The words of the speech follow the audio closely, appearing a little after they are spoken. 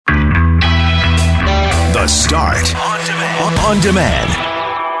The Start. On demand.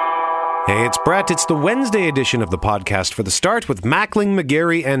 Hey, it's Brett. It's the Wednesday edition of the podcast for The Start with Mackling,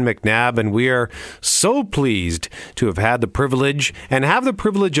 McGarry, and McNabb, and we are so pleased to have had the privilege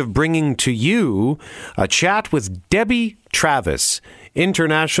of bringing to you a chat with Debbie Travis,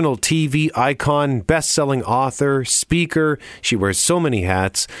 international TV icon, best-selling author, speaker. She wears so many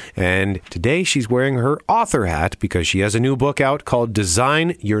hats, and today she's wearing her author hat because she has a new book out called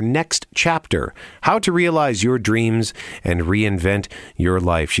Design Your Next Chapter: How to Realize Your Dreams and Reinvent Your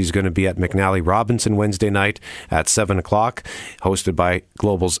Life. She's going to be at McNally Robinson Wednesday night at 7 o'clock, hosted by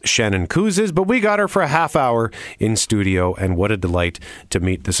Global's Shannon Kouzes, but we got her for a half hour in studio, and what a delight to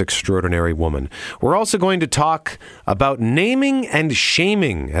meet this extraordinary woman. We're also going to talk about naming and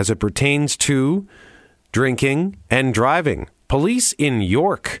shaming as it pertains to drinking and driving. Police in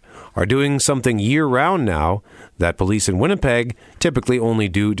York are doing something year-round now that police in Winnipeg typically only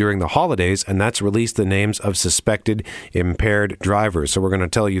do during the holidays, and that's release the names of suspected impaired drivers. So we're going to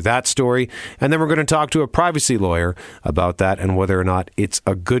tell you that story, and then we're going to talk to a privacy lawyer about that and whether or not it's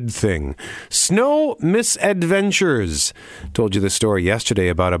a good thing. Snow misadventures. Told you the story yesterday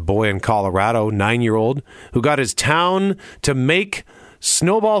about a boy in Colorado, 9-year-old, who got his town to make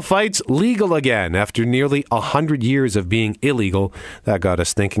snowball fights legal again after nearly 100 years of being illegal. That got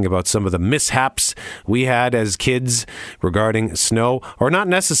us thinking about some of the mishaps we had as kids regarding snow, or not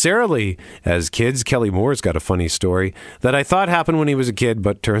necessarily as kids. Kelly Moore's got a funny story that I thought happened when he was a kid,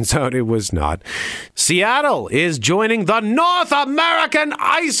 but turns out it was not. Seattle is joining the North American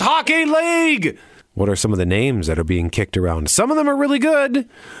Ice Hockey League. What are some of the names that are being kicked around? Some of them are really good.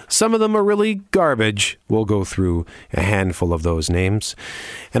 Some of them are really garbage. We'll go through a handful of those names.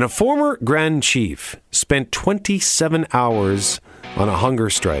 And a former Grand Chief spent 27 hours on a hunger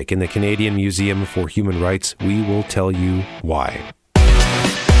strike in the Canadian Museum for Human Rights. We will tell you why.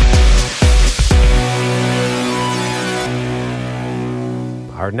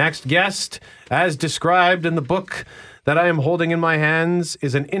 Our next guest, as described in the book that I am holding in my hands,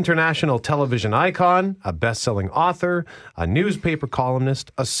 is an international television icon, a best-selling author, a newspaper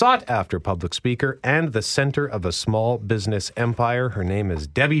columnist, a sought-after public speaker, and the center of a small business empire. Her name is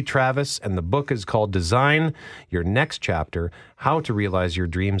Debbie Travis, and the book is called Design Your Next Chapter: How to Realize Your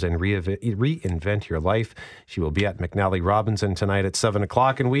Dreams and Reinvent Your Life. She will be at McNally Robinson tonight at 7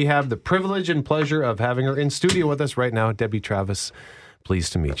 o'clock, and we have the privilege and pleasure of having her in studio with us right now. Debbie Travis,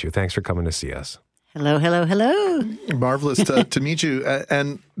 pleased to meet you. Thanks for coming to see us. Hello, hello, hello. Marvelous to meet you.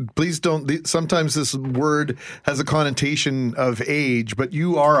 And please don't, sometimes this word has a connotation of age, but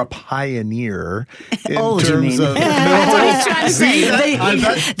you are a pioneer in Old, terms you mean? of... That's what he's trying to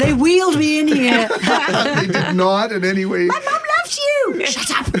say. They wheeled me in here. They did not in any way. My mom loves you.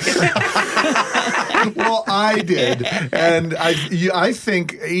 Shut up. Well, I did. And I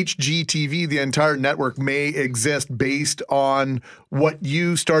think HGTV, the entire network, may exist based on what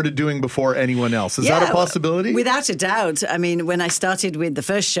you started doing before anyone else. Is that a possibility? Without a doubt. I mean, when I started with the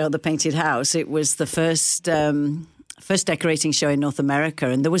first show, The Painted House, it was the first decorating show in North America,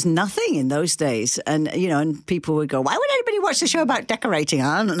 and there was nothing in those days. And, you know, and people would go, why would anybody watch a show about decorating?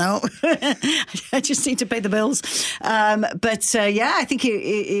 I don't know. I just need to pay the bills. But I think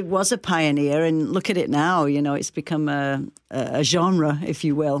it was a pioneer, and look at it now. You know, it's become a genre, if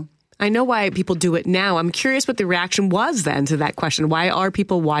you will. I know why people do it now. I'm curious what the reaction was then to that question. Why are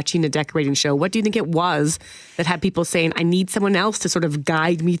people watching a decorating show? What do you think it was that had people saying, I need someone else to sort of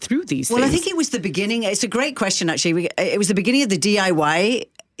guide me through these things? Well, I think it was the beginning. It's a great question, actually. It was the beginning of the DIY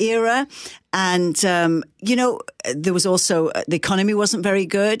era. And, you know, there was also, the economy wasn't very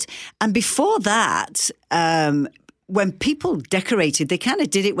good. And before that, when people decorated, they kind of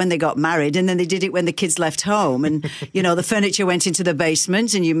did it when they got married, and then they did it when the kids left home, and, you know, the furniture went into the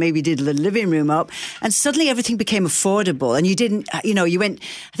basement, and you maybe did the living room up, and suddenly everything became affordable. And you didn't, you know, you went,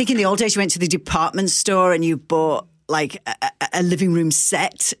 I think in the old days, you went to the department store and you bought like a living room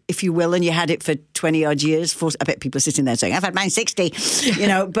set, if you will, and you had it for 20 odd years. I bet people are sitting there saying, I've had mine 60, you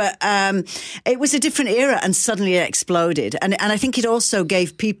know, but it was a different era, and suddenly it exploded. And I think it also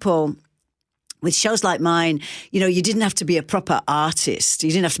gave people, with shows like mine, you know, you didn't have to be a proper artist.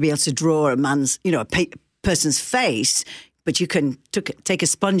 You didn't have to be able to draw a man's, you know, a person's face, but you can take a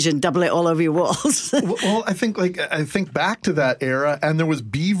sponge and double it all over your walls. Well, I think back to that era, and there was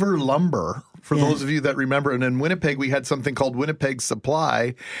Beaver Lumber. For those of you that remember, and in Winnipeg, we had something called Winnipeg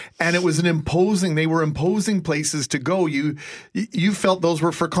Supply, and it was they were imposing places to go. You felt those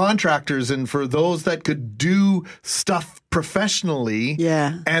were for contractors and for those that could do stuff professionally.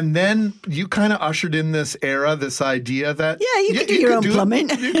 Yeah. And then you kind of ushered in this era, this idea that you could do your own plumbing.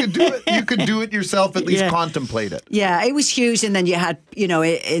 You could do it. You could do it yourself, at least contemplate it. Yeah, it was huge. And then you had,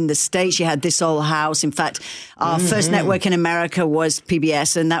 in the States, you had This Old House. In fact, our first network in America was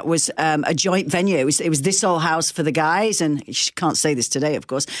PBS, and that was a joint venue. It was This Old House for the guys, and you can't say this today, of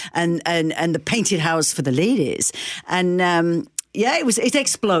course, and the Painted House for the ladies. And it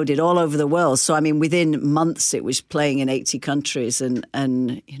exploded all over the world. So, I mean, within months, it was playing in 80 countries,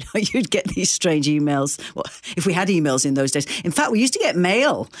 and you'd get these strange emails. Well, if we had emails in those days. In fact, we used to get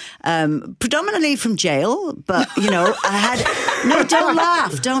mail, predominantly from jail, but, I had... No, don't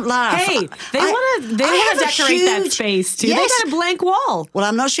laugh. Hey, they want to decorate that space, too. Yes. They got a blank wall. Well,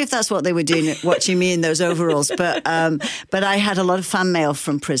 I'm not sure if that's what they were doing, watching me in those overalls, but I had a lot of fan mail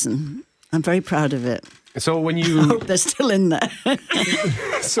from prison. I'm very proud of it. So when you... I hope they're still in there.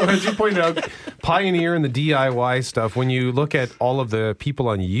 So as you pointed out, pioneer in the DIY stuff, when you look at all of the people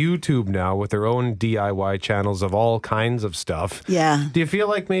on YouTube now with their own DIY channels of all kinds of stuff, do you feel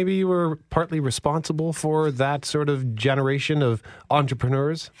like maybe you were partly responsible for that sort of generation of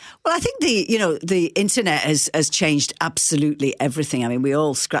entrepreneurs? Well, I think the internet has changed absolutely everything. I mean, we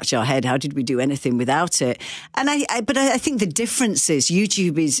all scratch our head. How did we do anything without it? And but I think the difference is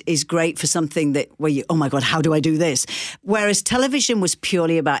YouTube is great for something where you, oh my God, how do I do this? Whereas television was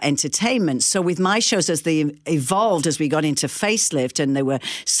purely about entertainment. So with my shows, as they evolved, as we got into facelift and there were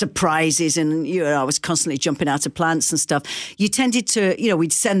surprises and, I was constantly jumping out of plants and stuff, you tended to,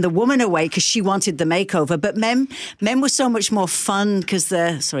 we'd send the woman away because she wanted the makeover. But men were so much more fun because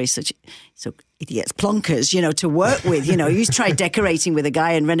they're, so idiots, plonkers, to work with. You try decorating with a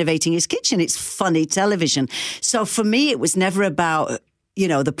guy and renovating his kitchen. It's funny television. So for me, it was never about,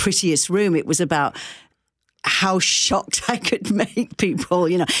 the prettiest room. It was about how shocked I could make people,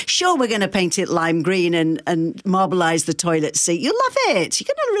 Sure, we're going to paint it lime green and marbleize the toilet seat. You'll love it. You're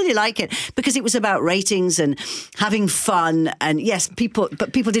going to really like it because it was about ratings and having fun. And yes, people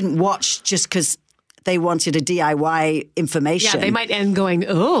didn't watch just because they wanted a DIY information. Yeah, they might end going,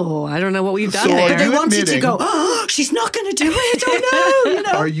 oh, I don't know what we've done So there. But they wanted to go, oh, she's not going to do it. Oh,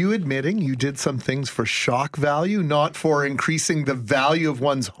 no. Are you admitting you did some things for shock value, not for increasing the value of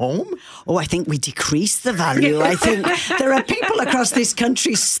one's home? Oh, I think we decreased the value. I think there are people across this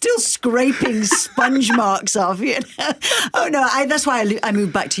country still scraping sponge marks off. Oh, no, that's why I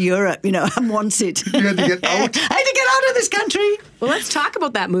moved back to Europe. I'm wanted. You had to get out? I had to get out of this country. Well, let's talk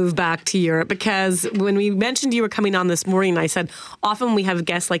about that move back to Europe, because when we mentioned you were coming on this morning, I said, often we have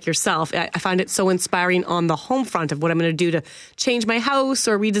guests like yourself. I find it so inspiring on the home front of what I'm going to do to change my house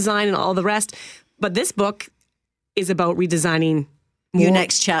or redesign and all the rest. But this book is about redesigning more. Your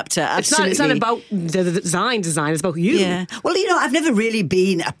next chapter, absolutely. It's not about the design. It's about you. Yeah. Well, I've never really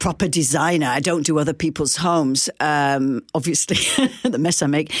been a proper designer. I don't do other people's homes, obviously, the mess I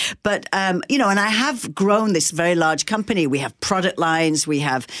make. But, and I have grown this very large company. We have product lines. We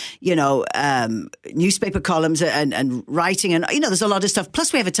have, newspaper columns and writing. And, there's a lot of stuff.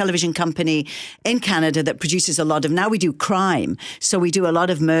 Plus, we have a television company in Canada that produces a lot of, now we do crime. So we do a lot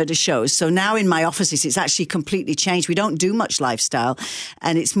of murder shows. So now in my offices, it's actually completely changed. We don't do much lifestyle.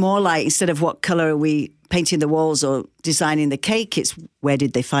 And it's more like, instead of what color are we painting the walls or designing the cake, it's where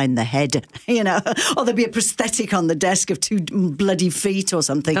did they find the head, or there'll be a prosthetic on the desk of 2 bloody feet or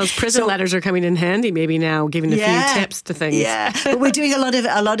something. Those prison letters are coming in handy maybe now, giving a few tips to things. Yeah, but we're doing a lot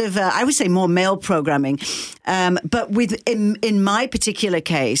of I would say more male programming. But in my particular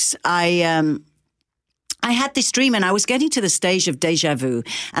case, I had this dream and I was getting to the stage of deja vu.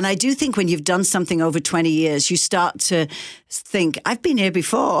 And I do think when you've done something over 20 years, you start to think, I've been here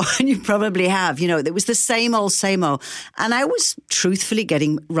before. And you probably have. It was the same old, same old. And I was truthfully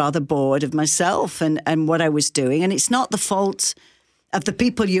getting rather bored of myself and what I was doing. And it's not the fault of the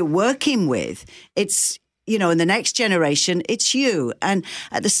people you're working with. It's, in the next generation, it's you. And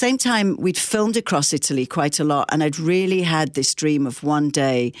at the same time, we'd filmed across Italy quite a lot. And I'd really had this dream of one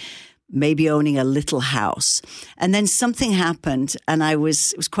day maybe owning a little house. And then something happened, and it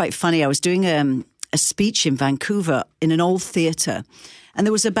was quite funny. I was doing a speech in Vancouver in an old theatre, and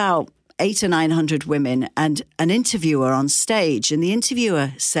there was about 800 or 900 women and an interviewer on stage. And the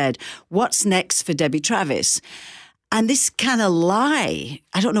interviewer said, "What's next for Debbie Travis?" And this kind of lie,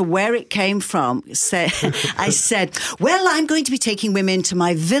 I don't know where it came from, I said, well, I'm going to be taking women to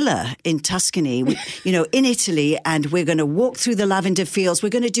my villa in Tuscany, in Italy, and we're going to walk through the lavender fields. We're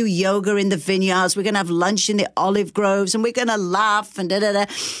going to do yoga in the vineyards. We're going to have lunch in the olive groves, and we're going to laugh and da-da-da.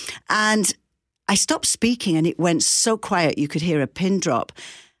 And I stopped speaking, and it went so quiet you could hear a pin drop.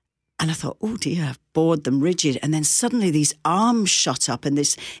 And I thought, oh dear, I've bored them rigid. And then suddenly these arms shot up and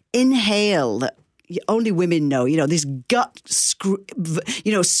this inhale that, only women know, this gut scream.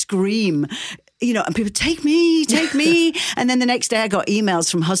 And people, take me. And then the next day I got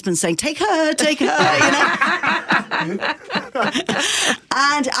emails from husbands saying, take her.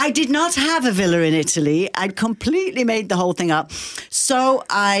 And I did not have a villa in Italy. I'd completely made the whole thing up. So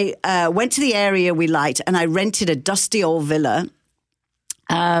I went to the area we liked and I rented a dusty old villa.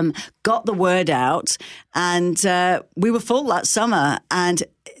 Got the word out, and we were full that summer, and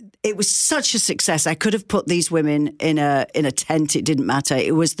it was such a success. I could have put these women in a tent. It didn't matter.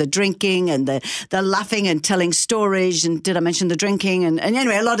 It was the drinking and the laughing and telling stories. And did I mention the drinking? And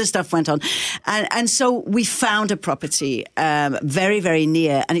anyway, a lot of stuff went on. And so we found a property very, very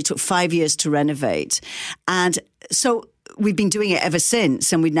near, and it took 5 years to renovate. And so we've been doing it ever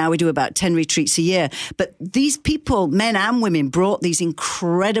since, and we do about 10 retreats a year. But these people, men and women, brought these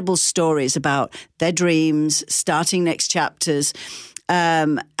incredible stories about their dreams, starting next chapters.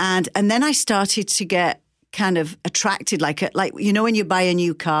 And then I started to get kind of attracted, like when you buy a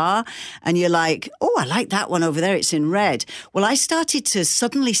new car and you're like, oh, I like that one over there, it's in red. Well, I started to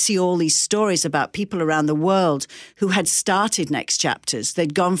suddenly see all these stories about people around the world who had started next chapters.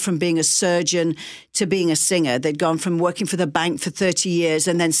 They'd gone from being a surgeon to being a singer. They'd gone from working for the bank for 30 years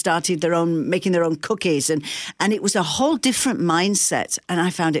and then started making their own cookies. And it was a whole different mindset. And I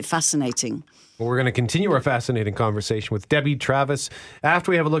found it fascinating. Well, we're going to continue our fascinating conversation with Debbie Travis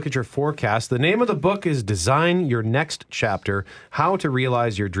after we have a look at your forecast. The name of the book is Design Your Next Chapter, How to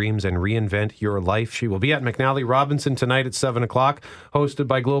Realize Your Dreams and Reinvent Your Life. She will be at McNally Robinson tonight at 7 o'clock, hosted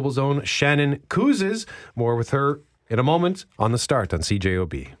by Global's own Shannon Kouzes. More with her in a moment on The Start on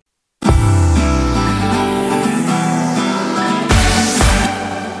CJOB.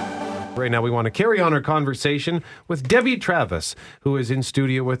 Right now, we want to carry on our conversation with Debbie Travis, who is in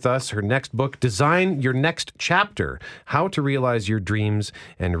studio with us. Her next book, Design Your Next Chapter, How to Realize Your Dreams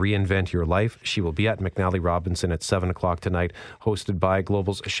and Reinvent Your Life. She will be at McNally Robinson at 7 o'clock tonight, hosted by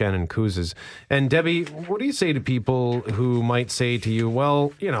Global's Shannon Kouzes. And Debbie, what do you say to people who might say to you,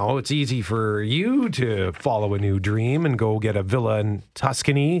 well, it's easy for you to follow a new dream and go get a villa in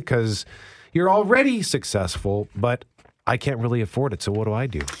Tuscany because you're already successful, but I can't really afford it, so what do I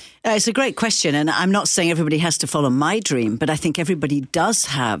do? It's a great question, and I'm not saying everybody has to follow my dream, but I think everybody does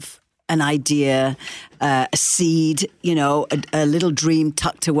have an idea, a seed, a little dream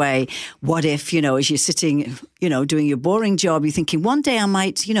tucked away. What if, as you're sitting, doing your boring job, you're thinking, one day I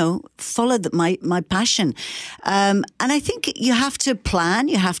might, follow my passion. And I think you have to plan,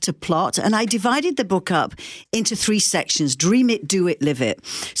 you have to plot. And I divided the book up into 3 sections: dream it, do it, live it.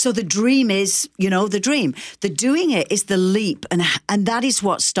 So the dream is, the dream. The doing it is the leap. And that is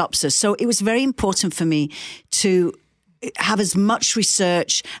what stops us. So it was very important for me to have as much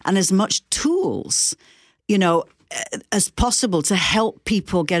research and as much tools, as possible to help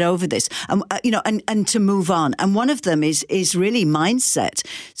people get over this, and to move on. And one of them is really mindset.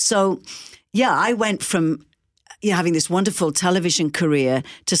 So, I went from having this wonderful television career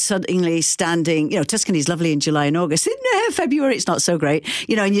to suddenly standing, Tuscany is lovely in July and August. In February, it's not so great,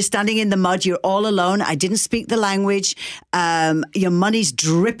 and you're standing in the mud, you're all alone. I didn't speak the language. Your money's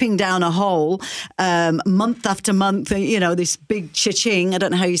dripping down a hole, month after month, this big cha-ching. I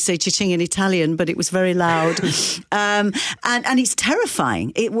don't know how you say cha-ching in Italian, but it was very loud. And it's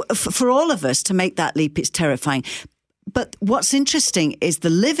terrifying. For all of us to make that leap, it's terrifying. But what's interesting is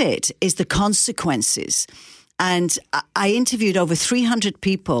the live it, is the consequences. And I interviewed over 300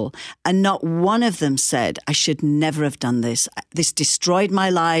 people, and not one of them said, I should never have done this. This destroyed my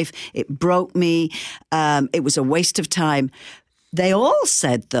life. It broke me. It was a waste of time. They all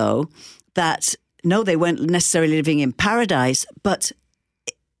said, though, that no, they weren't necessarily living in paradise, but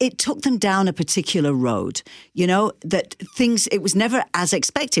it took them down a particular road, that it was never as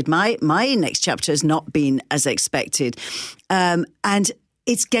expected. My next chapter has not been as expected. And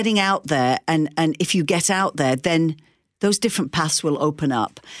it's getting out there, and if you get out there, then those different paths will open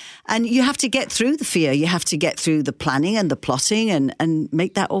up. And you have to get through the fear. You have to get through the planning and the plotting and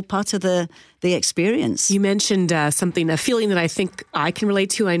make that all part of the experience. You mentioned a feeling that I think I can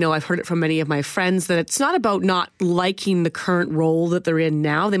relate to. I know I've heard it from many of my friends, that it's not about not liking the current role that they're in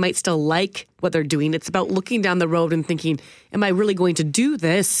now. They might still like what they're doing. It's about looking down the road and thinking, am I really going to do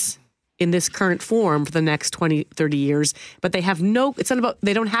this in this current form for the next 20, 30 years, but they have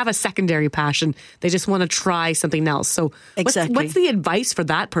they don't have a secondary passion. They just want to try something else. So exactly. What's the advice for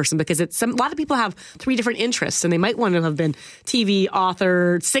that person? Because a lot of people have 3 different interests, and they might want to have been TV,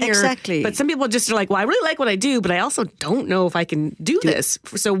 author, singer. Exactly. But some people just are like, well, I really like what I do, but I also don't know if I can do this.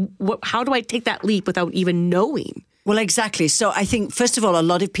 So how do I take that leap without even knowing? Well, exactly. So I think, first of all, a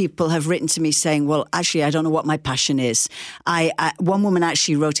lot of people have written to me saying, well, actually, I don't know what my passion is. One woman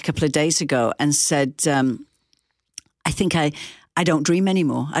actually wrote a couple of days ago and said, I think I don't dream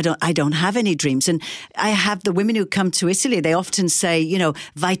anymore. I don't have any dreams. And I have the women who come to Italy, they often say, you know,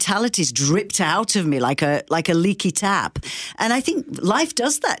 vitality's dripped out of me like a leaky tap. And I think life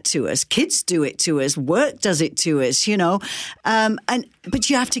does that to us. Kids do it to us. Work does it to us, you know.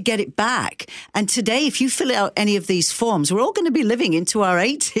 But you have to get it back. And today, if you fill out any of these forms, we're all going to be living into our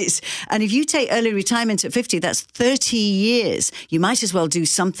 80s. And if you take early retirement at 50, that's 30 years. You might as well do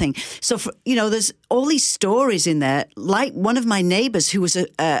something. So, there's all these stories in there. Like one of my neighbors who was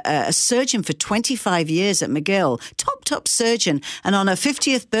a surgeon for 25 years at McGill, top surgeon. And on her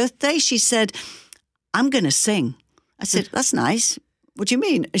 50th birthday, she said, I'm going to sing. I said, that's nice. What do you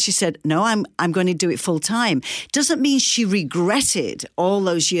mean? And she said, no, I'm going to do it full time. Doesn't mean she regretted all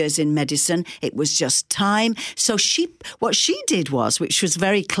those years in medicine. It was just time. So what she did was, which was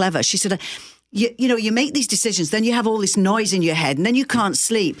very clever, she said, you make these decisions, then you have all this noise in your head, and then you can't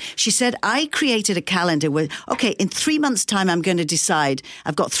sleep. She said, I created a calendar where, okay, in 3 months' time, I'm going to decide.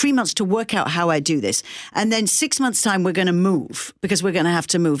 I've got 3 months to work out how I do this. And then 6 months' time, we're going to move, because we're going to have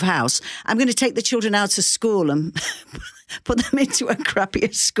to move house. I'm going to take the children out to school and put them into a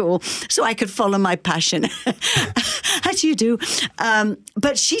crappier school so I could follow my passion, as you do.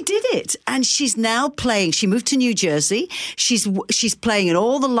 But she did it, and she's now playing. She moved to New Jersey. She's playing in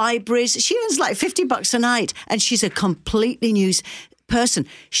all the libraries. She earns like $50 a night, and she's a completely new person.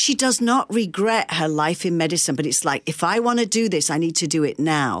 She does not regret her life in medicine, but it's like, if I want to do this, I need to do it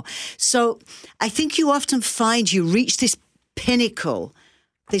now. So I think you often find you reach this pinnacle,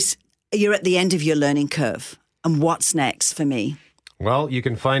 you're at the end of your learning curve. And what's next for me? Well, you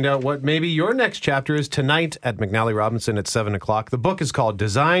can find out what maybe your next chapter is tonight at McNally Robinson at 7 o'clock. The book is called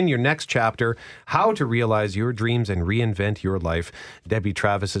Design Your Next Chapter, How to Realize Your Dreams and Reinvent Your Life. Debbie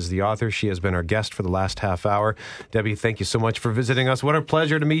Travis is the author. She has been our guest for the last half hour. Debbie, thank you so much for visiting us. What a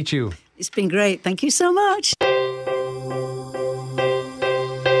pleasure to meet you. It's been great. Thank you so much.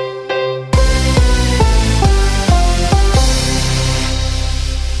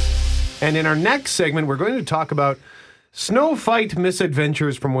 And in our next segment, we're going to talk about snow fight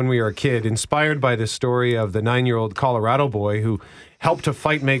misadventures from when we were a kid, inspired by the story of the 9-year-old Colorado boy who helped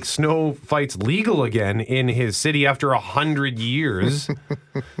to make snow fights legal again in his city after 100 years.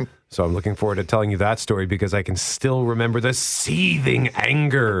 So I'm looking forward to telling you that story because I can still remember the seething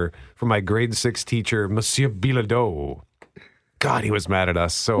anger from my grade 6 teacher, Monsieur Bilodeau. God, he was mad at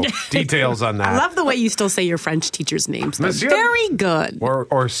us. So details on that. I love the way you still say your French teacher's names. Monsieur. Very good.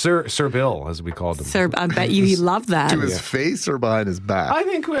 Or Sir Bill, as we called him. Sir, I bet you he loved that. To his face or behind his back? I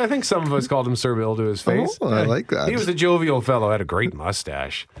think some of us called him Sir Bill to his face. Oh, I like that. He was a jovial fellow, had a great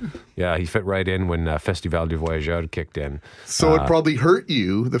mustache. Yeah, he fit right in when Festival du Voyageur kicked in. So it probably hurt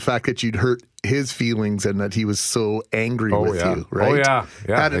you, the fact that you'd hurt his feelings and that he was so angry with you, right? Oh, yeah.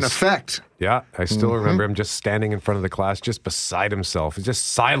 Had an effect. Yeah, I still remember him just standing in front of the class, just beside himself, just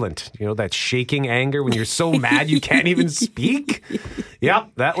silent. You know, that shaking anger when you're so mad you can't even speak?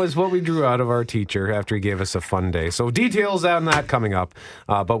 Yep, that was what we drew out of our teacher after he gave us a fun day. So details on that coming up.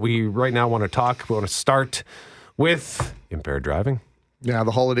 But we right now want to start with impaired driving. Yeah,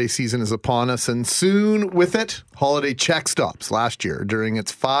 the holiday season is upon us, and soon with it, holiday check stops. Last year, during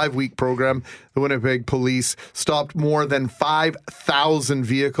its 5-week program, the Winnipeg Police stopped more than 5,000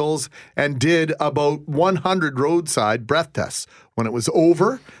 vehicles and did about 100 roadside breath tests. When it was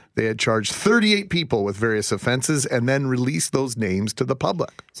over, they had charged 38 people with various offenses and then released those names to the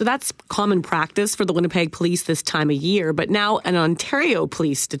public. So that's common practice for the Winnipeg Police this time of year, but now an Ontario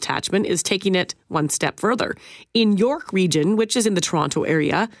Police detachment is taking it one step further. In York Region, which is in the Toronto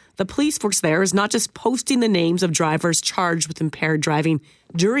area, the police force there is not just posting the names of drivers charged with impaired driving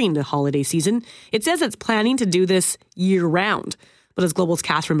during the holiday season. It says it's planning to do this year-round. But as Global's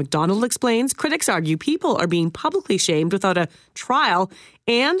Catherine McDonald explains, critics argue people are being publicly shamed without a trial,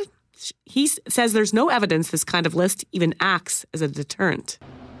 and he says there's no evidence this kind of list even acts as a deterrent.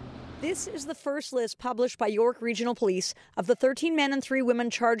 This is the first list published by York Regional Police of the 13 men and 3 women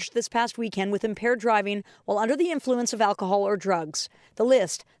charged this past weekend with impaired driving while under the influence of alcohol or drugs. The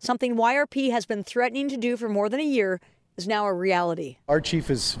list, something YRP has been threatening to do for more than a year, is now a reality. Our chief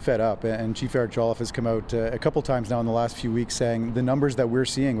is fed up, and Chief Eric Jolliffe has come out a couple times now in the last few weeks saying the numbers that we're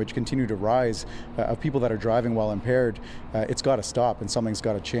seeing, which continue to rise, of people that are driving while impaired, it's got to stop and something's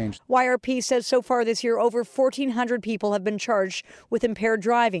got to change. YRP says so far this year, over 1,400 people have been charged with impaired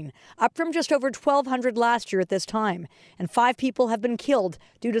driving, up from just over 1,200 last year at this time, and 5 people have been killed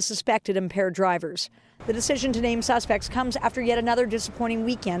due to suspected impaired drivers. The decision to name suspects comes after yet another disappointing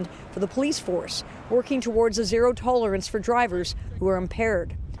weekend for the police force, working towards a zero tolerance for drivers who are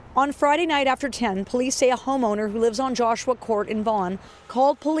impaired. On Friday night after 10, police say a homeowner who lives on Joshua Court in Vaughan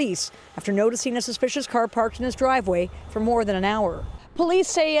called police after noticing a suspicious car parked in his driveway for more than an hour. Police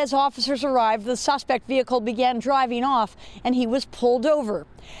say as officers arrived, the suspect vehicle began driving off and he was pulled over.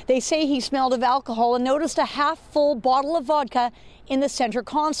 They say he smelled of alcohol and noticed a half-full bottle of vodka in the center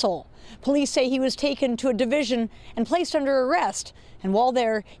console. Police say he was taken to a division and placed under arrest, and while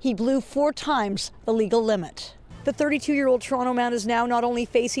there, he blew 4 times the legal limit. The 32-year-old Toronto man is now not only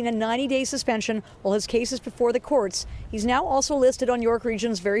facing a 90-day suspension while his case is before the courts, he's now also listed on York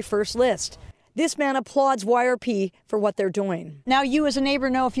Region's very first list. This man applauds YRP for what they're doing. Now you as a neighbor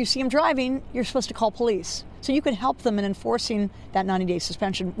know if you see him driving, you're supposed to call police. So you can help them in enforcing that 90-day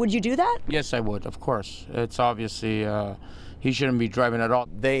suspension. Would you do that? Yes, I would, of course. It's obviously he shouldn't be driving at all.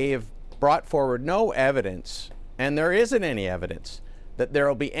 They've brought forward no evidence, and there isn't any evidence, that there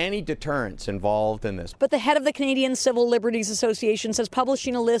will be any deterrence involved in this. But the head of the Canadian Civil Liberties Association says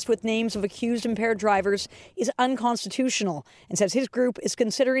publishing a list with names of accused impaired drivers is unconstitutional and says his group is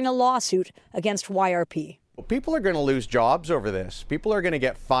considering a lawsuit against YRP. People are going to lose jobs over this. People are going to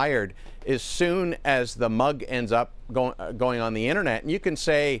get fired as soon as the mug ends up going on the internet. And you can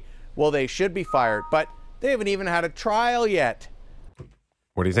say, well, they should be fired, but they haven't even had a trial yet.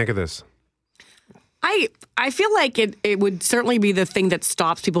 What do you think of this? I feel like it would certainly be the thing that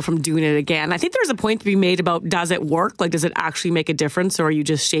stops people from doing it again. I think there's a point to be made about, does it work? Like, does it actually make a difference, or are you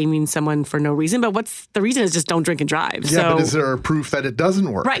just shaming someone for no reason? But what's the reason is just don't drink and drive. Yeah, but is there proof that it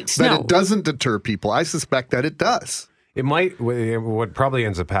doesn't work? Right. That it doesn't deter people? I suspect that it does. It might. What probably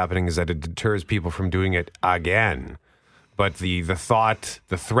ends up happening is that it deters people from doing it again. But the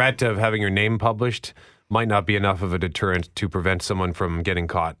threat of having your name published might not be enough of a deterrent to prevent someone from getting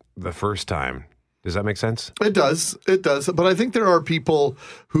caught the first time. Does that make sense? It does. It does. But I think there are people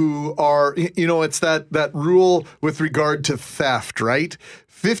who are, it's that rule with regard to theft, right?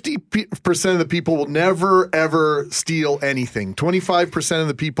 50% of the people will never, ever steal anything. 25% of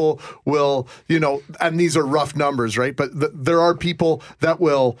the people will, and these are rough numbers, right? But there are people that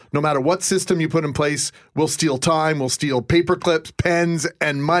will, no matter what system you put in place, will steal time, will steal paper clips, pens,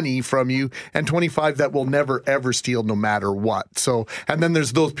 and money from you. And 25 that will never, ever steal no matter what. So, and then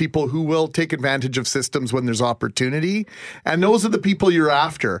there's those people who will take advantage of systems when there's opportunity. And those are the people you're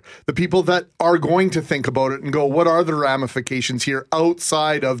after. The people that are going to think about it and go, what are the ramifications here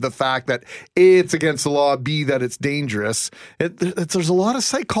outside of the fact that A, it's against the law, B, that it's dangerous. There's a lot of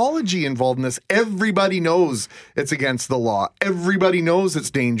psychology involved in this. Everybody knows it's against the law. Everybody knows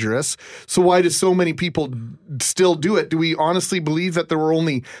it's dangerous. So why do so many people still do it? Do we honestly believe that there were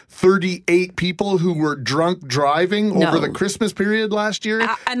only 38 people who were drunk driving over the Christmas period last year?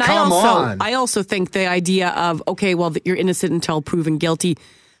 And Come on. I also think the idea of, okay, well, you're innocent until proven guilty.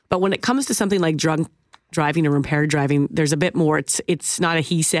 But when it comes to something like drunk driving or impaired driving, there's a bit more. It's not a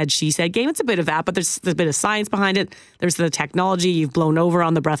he said, she said game. It's a bit of that, but there's a bit of science behind it. There's the technology. You've blown over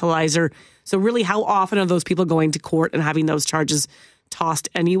on the breathalyzer. So really, how often are those people going to court and having those charges tossed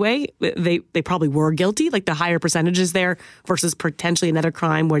anyway? They probably were guilty, like the higher percentages there versus potentially another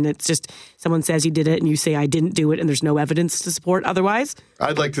crime when it's just someone says you did it and you say I didn't do it and there's no evidence to support otherwise.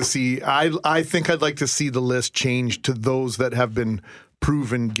 I'd like to see, I think I'd like to see the list change to those that have been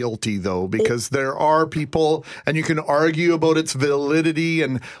proven guilty, though, because there are people, and you can argue about its validity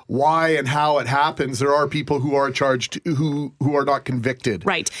and why and how it happens. There are people who are charged who are not convicted.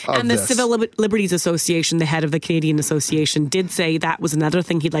 Right. And the Civil Liberties Association, the head of the Canadian Association, did say that was another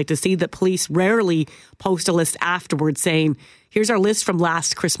thing he'd like to see, that police rarely post a list afterwards saying, here's our list from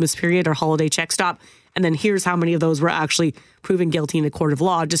last Christmas period or holiday check stop. And then here's how many of those were actually proven guilty in a court of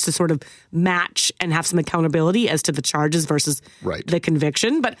law, just to sort of match and have some accountability as to the charges versus the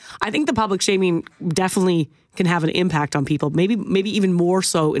conviction. But I think the public shaming definitely can have an impact on people, maybe even more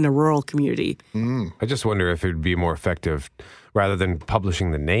so in a rural community. I just wonder if it would be more effective, rather than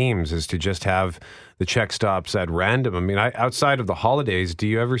publishing the names, is to just have the check stops at random. I mean, outside of the holidays, do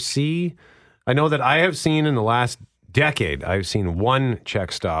you ever see, I know that I have seen in the last decade, I've seen one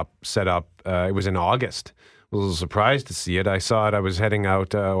check stop set up. It was in August. I was a little surprised to see it. I saw it. I was heading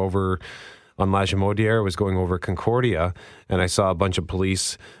out over on La Jamaudière. I was going over Concordia, and I saw a bunch of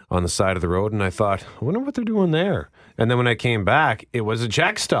police on the side of the road, and I thought, I wonder what they're doing there. And then when I came back, it was a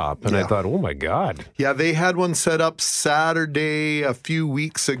check stop, and I thought, oh my God. Yeah, they had one set up Saturday a few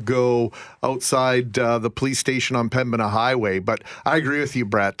weeks ago outside the police station on Pembina Highway. But I agree with you,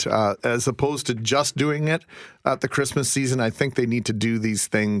 Brett. As opposed to just doing it at the Christmas season, I think they need to do these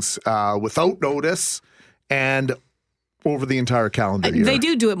things without notice and over the entire calendar year. They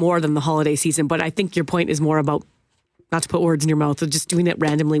do it more than the holiday season, but I think your point is more about, not to put words in your mouth, but just doing it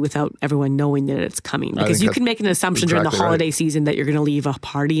randomly without everyone knowing that it's coming. Because you can make an assumption during the holiday season that you're going to leave a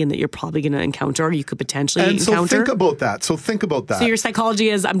party and that you're probably going to encounter, or you could potentially encounter. So think about that. So your psychology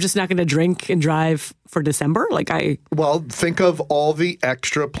is, I'm just not going to drink and drive for December? Well, think of all the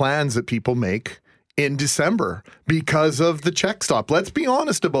extra plans that people make in December because of the check stop. Let's be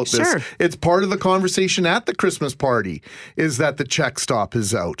honest about this. Sure. It's part of the conversation at the Christmas party is that the check stop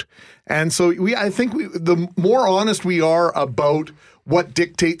is out. And so I think the more honest we are about what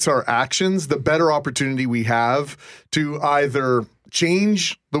dictates our actions, the better opportunity we have to either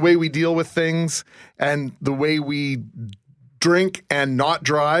change the way we deal with things and the way we drink and not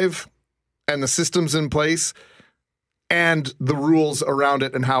drive and the systems in place and the rules around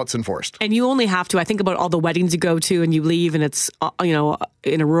it and how it's enforced. And you only have to, I think about all the weddings you go to and you leave and it's,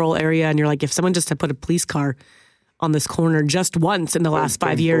 in a rural area and you're like, if someone just had put a police car on this corner just once in the last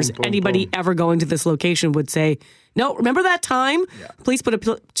 5 years, anybody ever going to this location would say, no, remember that time? Yeah. Police put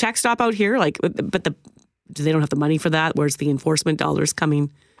a check stop out here? But they don't have the money for that. Where's the enforcement dollars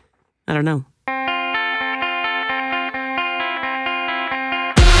coming? I don't know.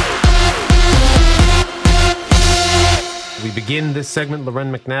 We begin this segment,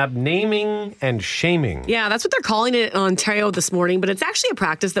 Loren McNabb, naming and shaming. Yeah, that's what they're calling it in Ontario this morning, but it's actually a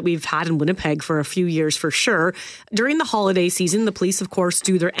practice that we've had in Winnipeg for a few years for sure. During the holiday season, the police, of course,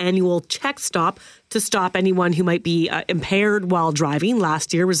 do their annual check stop to stop anyone who might be impaired while driving.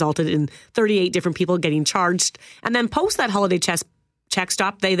 Last year resulted in 38 different people getting charged. And then post that holiday check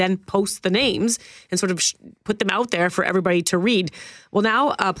stop, they then post the names and sort of put them out there for everybody to read. Well,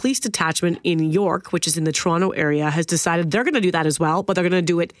 now a police detachment in York, which is in the Toronto area, has decided they're going to do that as well, but they're going to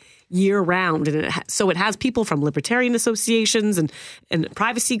do it year round. And so it has people from libertarian associations and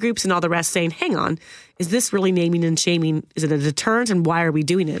privacy groups and all the rest saying, hang on, is this really naming and shaming? Is it a deterrent? And why are we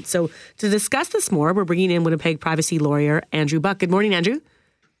doing it? So to discuss this more, we're bringing in Winnipeg privacy lawyer Andrew Buck. Good morning, Andrew.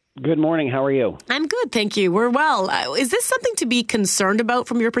 Good morning. How are you? I'm good, thank you. We're well. Is this something to be concerned about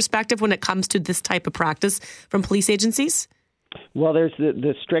from your perspective when it comes to this type of practice from police agencies? Well, there's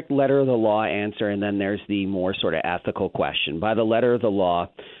the strict letter of the law answer, and then there's the more sort of ethical question. By the letter of the law,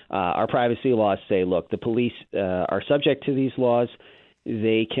 our privacy laws say, look, the police are subject to these laws.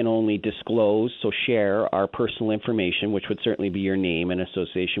 They can only disclose, so share our personal information, which would certainly be your name in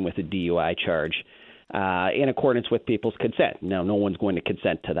association with a DUI charge, in accordance with people's consent. Now, no one's going to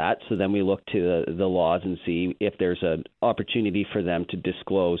consent to that, so then we look to the laws and see if there's an opportunity for them to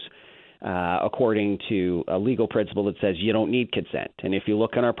disclose according to a legal principle that says you don't need consent. And if you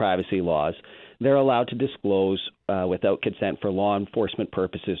look on our privacy laws, they're allowed to disclose without consent for law enforcement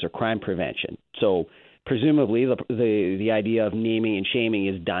purposes or crime prevention. So presumably the idea of naming and shaming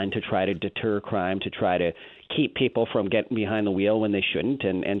is done to try to deter crime, to try to keep people from getting behind the wheel when they shouldn't.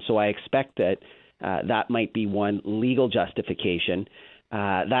 And so I expect that that might be one legal justification.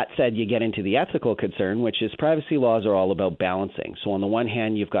 That said, you get into the ethical concern, which is privacy laws are all about balancing. So on the one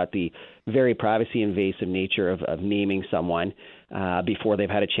hand, you've got the very privacy invasive nature of naming someone before they've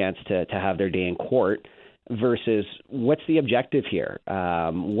had a chance to have their day in court versus what's the objective here?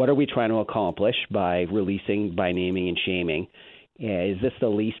 What are we trying to accomplish by naming and shaming? Is this the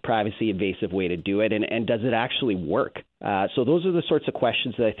least privacy invasive way to do it? And does it actually work? So those are the sorts of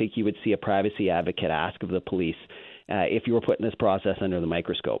questions that I think you would see a privacy advocate ask of the police if you were putting this process under the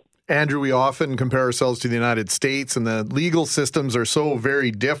microscope. Andrew, we often compare ourselves to the United States, and the legal systems are so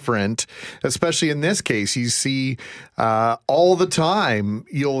very different, especially in this case. You see all the time,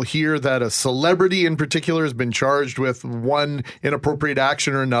 you'll hear that a celebrity in particular has been charged with one inappropriate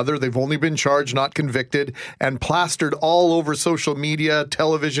action or another. They've only been charged, not convicted, and plastered all over social media,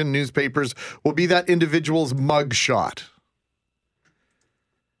 television, newspapers will be that individual's mugshot.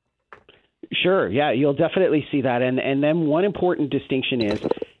 Sure. Yeah, you'll definitely see that. And then one important distinction is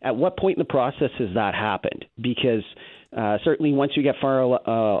at what point in the process has that happened? Because certainly once you get far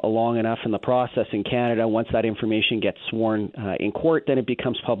along enough in the process in Canada, once that information gets sworn in court, then it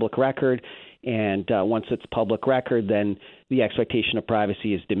becomes public record. And once it's public record, then the expectation of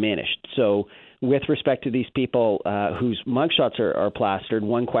privacy is diminished. So with respect to these people whose mugshots are plastered,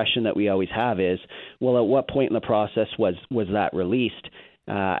 one question that we always have is, well, at what point in the process was that released?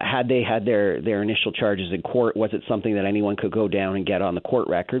 Had they had their initial charges in court, was it something that anyone could go down and get on the court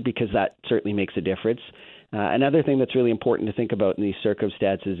record? Because that certainly makes a difference. Another thing that's really important to think about in these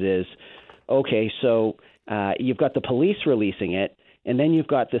circumstances is, okay, so you've got the police releasing it, and then you've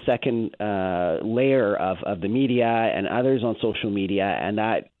got the second layer of the media and others on social media, and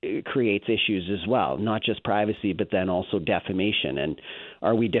that creates issues as well, not just privacy, but then also defamation. And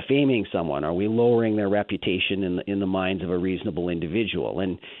are we defaming someone? Are we lowering their reputation in the minds of a reasonable individual?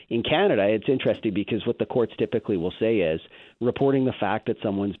 And in Canada, it's interesting because what the courts typically will say is reporting the fact that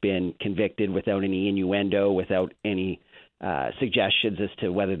someone's been convicted without any innuendo, without any suggestions as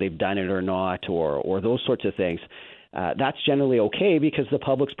to whether they've done it or not, or those sorts of things. That's generally okay because the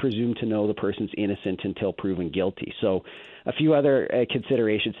public's presumed to know the person's innocent until proven guilty. So a few other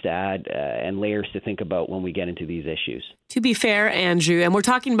considerations to add and layers to think about when we get into these issues. To be fair, Andrew, and we're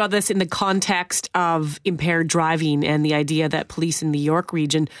talking about this in the context of impaired driving and the idea that police in the York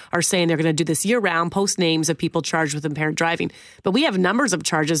region are saying they're going to do this year-round, post names of people charged with impaired driving. But we have numbers of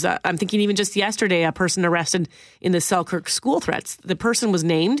charges. I'm thinking even just yesterday, a person arrested in the Selkirk school threats. The person was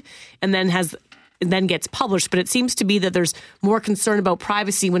named and then gets published. But it seems to be that there's more concern about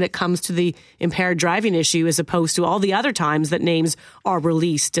privacy when it comes to the impaired driving issue as opposed to all the other times that names are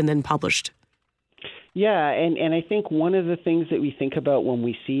released and then published. Yeah, and I think one of the things that we think about when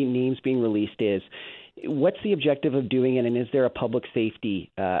we see names being released is what's the objective of doing it, and is there a public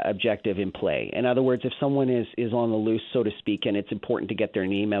safety objective in play? In other words, if someone is on the loose, so to speak, and it's important to get their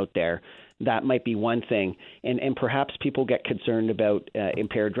name out there, that might be one thing. And perhaps people get concerned about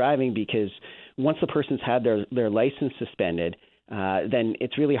impaired driving because once the person's had their license suspended, then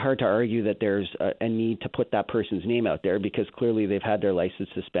it's really hard to argue that there's a need to put that person's name out there because clearly they've had their license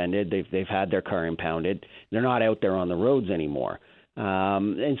suspended, they've had their car impounded, they're not out there on the roads anymore.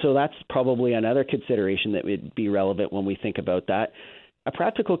 And so that's probably another consideration that would be relevant when we think about that. A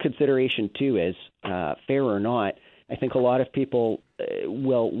practical consideration, too, is fair or not, I think a lot of people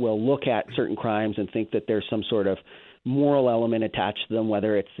will look at certain crimes and think that there's some sort of moral element attached to them,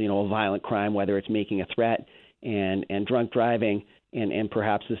 whether it's a violent crime, whether it's making a threat, and drunk driving, and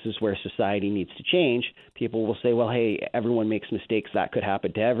perhaps this is where society needs to change. People will say, well, hey, everyone makes mistakes. That could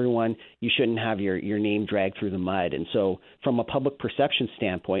happen to everyone. You shouldn't have your name dragged through the mud. And so from a public perception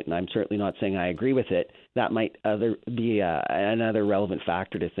standpoint, and I'm certainly not saying I agree with it, that might be another relevant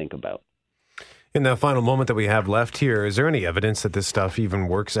factor to think about. In the final moment that we have left here, is there any evidence that this stuff even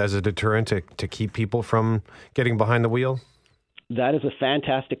works as a deterrent to keep people from getting behind the wheel? That is a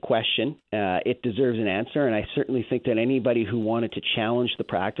fantastic question. It deserves an answer, and I certainly think that anybody who wanted to challenge the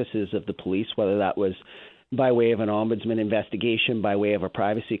practices of the police, whether that was by way of an ombudsman investigation, by way of a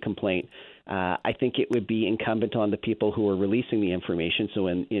privacy complaint, I think it would be incumbent on the people who are releasing the information, so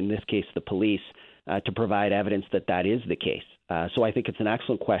in this case the police, to provide evidence that is the case. So I think it's an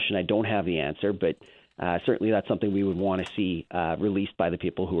excellent question. I don't have the answer, but certainly that's something we would want to see released by the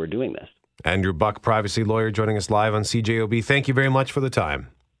people who are doing this. Andrew Buck, privacy lawyer, joining us live on CJOB. Thank you very much for the time.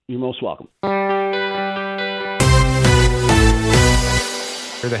 You're most welcome.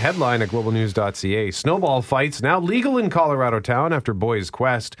 The headline at globalnews.ca. Snowball fights now legal in Colorado town after boy's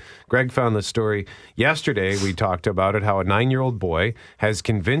quest. Greg found this story yesterday. We talked about it, how a 9-year-old boy has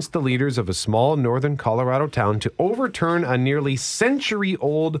convinced the leaders of a small northern Colorado town to overturn a nearly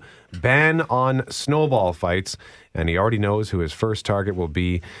century-old ban on snowball fights. And he already knows who his first target will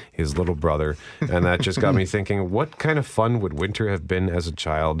be, his little brother. And that just got me thinking, what kind of fun would winter have been as a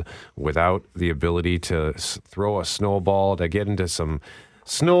child without the ability to throw a snowball, to get into some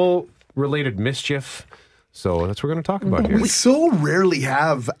snow-related mischief? So that's what we're going to talk about here. We so rarely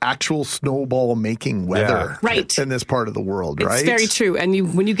have actual snowball-making weather in this part of the world, right? It's very true.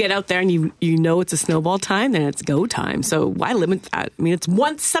 And when you get out there and you know it's a snowball time, then it's go time. So why limit that? I mean,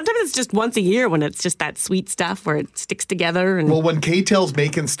 sometimes it's just once a year when it's just that sweet stuff where it sticks together. And well, when K-Tail's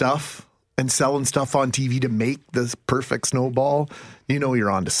making stuff and selling stuff on TV to make this perfect snowball, you know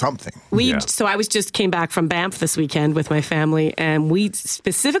you're onto something. So I came back from Banff this weekend with my family, and we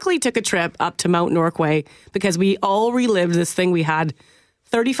specifically took a trip up to Mount Norquay because we all relived this thing we had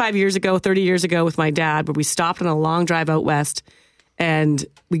 30 years ago with my dad, where we stopped on a long drive out west, and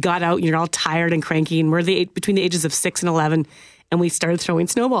we got out, you're all tired and cranky, and we're between the ages of 6 and 11, and we started throwing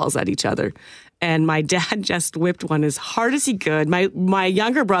snowballs at each other. And my dad just whipped one as hard as he could. My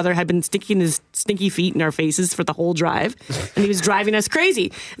younger brother had been sticking his stinky feet in our faces for the whole drive, and he was driving us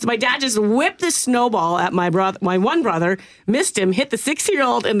crazy. So my dad just whipped this snowball at my one brother, missed him, hit the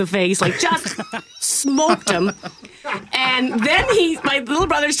 6-year-old in the face, just smoked him. And then my little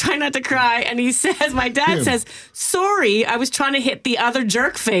brother's trying not to cry, and my dad says, sorry, I was trying to hit the other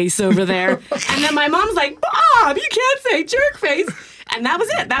jerk face over there. And then my mom's like, Bob, you can't say jerk face. And that was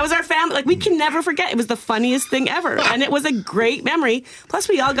it. That was our family. Like, we can never forget. It was the funniest thing ever. And it was a great memory. Plus,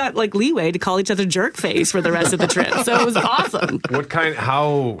 we all got, like, leeway to call each other jerk face for the rest of the trip. So it was awesome.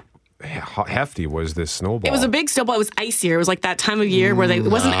 How hefty was this snowball? It was a big snowball. It was icier. It was like that time of year where it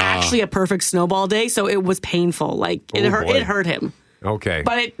wasn't actually a perfect snowball day. So it was painful. Like, it hurt him. Okay.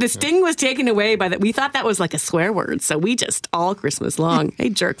 But the sting was taken away by that. We thought that was like a swear word. So we just, all Christmas long, hey,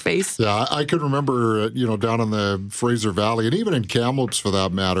 jerk face. Yeah, I could remember, down in the Fraser Valley and even in Kamloops for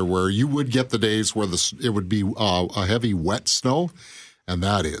that matter, where you would get the days where it would be a heavy wet snow. And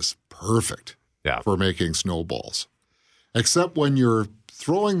that is perfect for making snowballs. Except when you're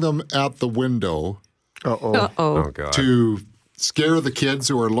throwing them at the window Oh, God. to scare the kids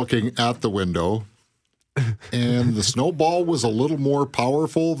who are looking at the window. And the snowball was a little more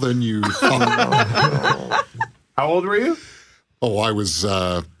powerful than you thought. How old were you? Oh, I was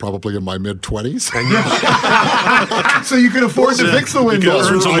probably in my mid-20s. So you could afford to fix the window.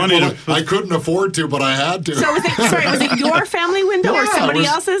 I couldn't afford to, but I had to. So was it your family window or somebody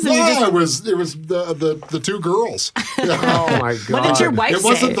else's? And it was the two girls. Oh, my God. What did your wife say? It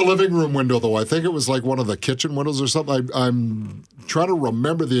wasn't the living room window, though. I think it was like one of the kitchen windows or something. I'm trying to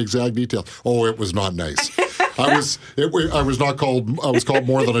remember the exact details. Oh, it was not nice. I was called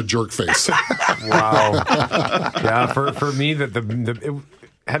more than a jerk face. Wow. Yeah, for me, it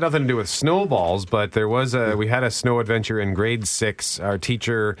had nothing to do with snowballs, but we had a snow adventure in grade 6. Our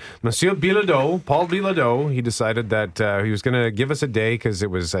teacher, Monsieur Paul Bilodeau, he decided that he was going to give us a day because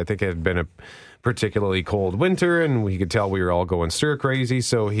I think it had been a particularly cold winter, and we could tell we were all going stir crazy.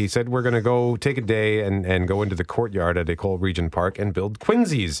 So he said, we're going to go take a day and go into the courtyard at École Region Park and build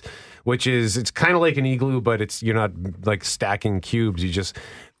quinzies, which it's kind of like an igloo, but you're not like stacking cubes. You just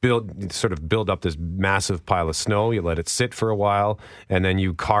build up this massive pile of snow. You let it sit for a while, and then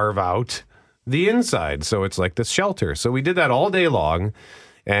you carve out the inside. So it's like this shelter. So we did that all day long.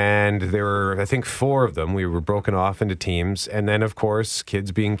 And there were, I think, 4 of them. We were broken off into teams. And then, of course,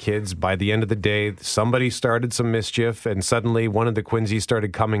 kids being kids, by the end of the day, somebody started some mischief, and suddenly one of the quinzies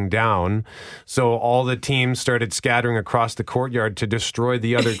started coming down. So all the teams started scattering across the courtyard to destroy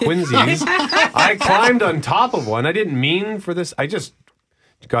the other quinzies. I climbed on top of one. I didn't mean for this. I just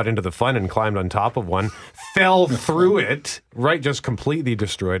got into the fun and climbed on top of one, fell through it, just completely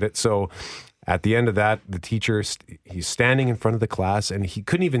destroyed it. So at the end of that, the teacher, he's standing in front of the class, and he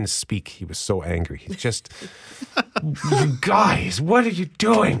couldn't even speak. He was so angry. He's just, you guys, what are you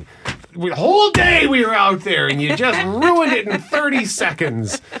doing? The whole day we were out there, and you just ruined it in 30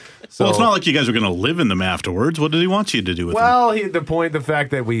 seconds. So, well, it's not like you guys were going to live in them afterwards. What did he want you to do with them? Well, the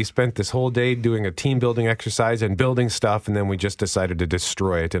fact that we spent this whole day doing a team building exercise and building stuff, and then we just decided to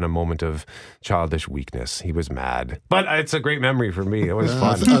destroy it in a moment of childish weakness. He was mad. But it's a great memory for me. It was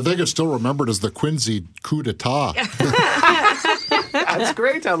fun. I think it's still remembered as the Quincy coup d'etat. That's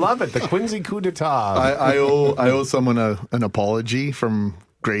great. I love it. The Quincy coup d'etat. I owe someone an apology from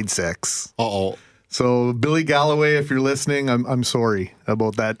grade 6. Uh-oh. So, Billy Galloway, if you're listening, I'm sorry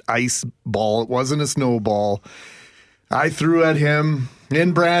about that ice ball. It wasn't a snowball. I threw at him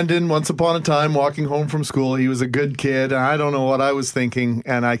in Brandon once upon a time, walking home from school. He was a good kid. I don't know what I was thinking.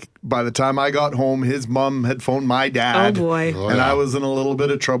 And by the time I got home, his mom had phoned my dad. Oh, boy. And I was in a little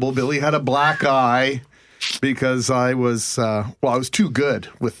bit of trouble. Billy had a black eye because I was too good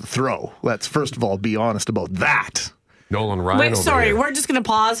with the throw. Let's first of all be honest about that. Nolan Ryan. Wait, sorry. We're just going to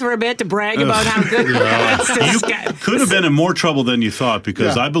pause for a bit to brag about how good. You could have been in more trouble than you thought,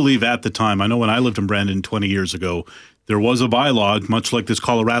 because I believe at the time, I know when I lived in Brandon 20 years ago, there was a bylaw, much like this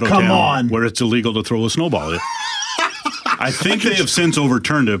Colorado town, where it's illegal to throw a snowball. I think they have since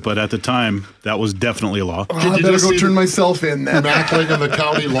overturned it, but at the time, that was definitely a law. I better go turn myself in then. Mackling in the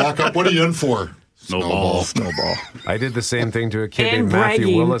county lockup. What are you in for? Snowball. I did the same thing to a kid named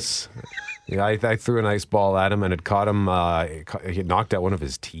Matthew Willis. Yeah, I threw an ice ball at him, and it caught him. He had knocked out one of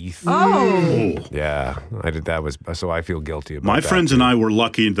his teeth. Oh. Yeah, I did. That was so. I feel guilty about My that. friends and I were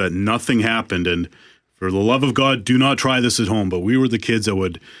lucky that nothing happened, and for the love of God, do not try this at home. But we were the kids that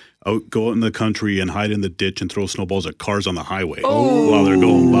would go out in the country and hide in the ditch and throw snowballs at cars on the highway while they're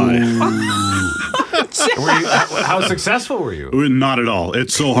going by. How successful were you? Not at all.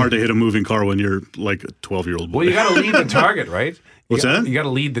 It's so hard to hit a moving car when you're like a 12-year-old boy. Well, you got to lead the target, right? What's that? You got to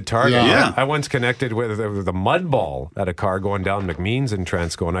lead the target. Yeah. I once connected with a mud ball at a car going down McMeans in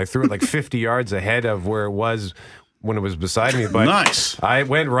Transco, and I threw it like 50 yards ahead of where it was when it was beside me. But nice. I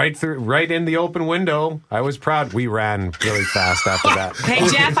went right in the open window. I was proud. We ran really fast after that. Hey,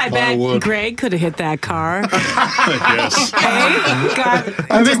 Jeff, I bet Greg could have hit that car. Yes. Hey, God.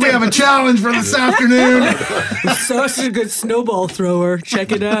 I think we have a challenge for this afternoon. Such a good snowball thrower.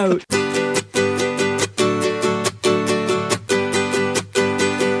 Check it out.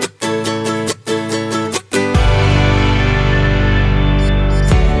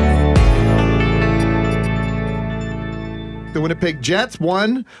 Winnipeg Jets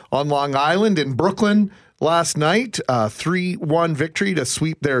won on Long Island in Brooklyn last night, 3-1 victory to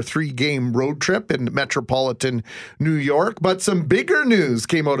sweep their 3-game road trip in metropolitan New York. But some bigger news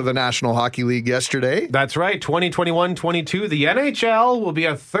came out of the National Hockey League yesterday. That's right, 2021-22. The NHL will be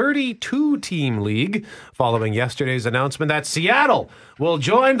a 32-team league following yesterday's announcement that Seattle will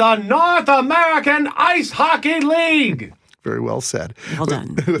join the North American Ice Hockey League. Very well said. Well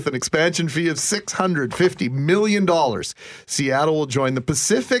done. With an expansion fee of $650 million, Seattle will join the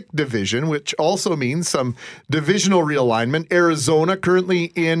Pacific Division, which also means some divisional realignment. Arizona, currently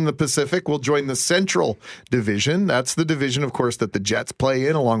in the Pacific, will join the Central Division. That's the division, of course, that the Jets play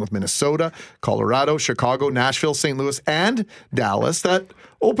in, along with Minnesota, Colorado, Chicago, Nashville, St. Louis, and Dallas. That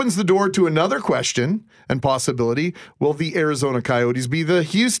opens the door to another question and possibility. Will the Arizona Coyotes be the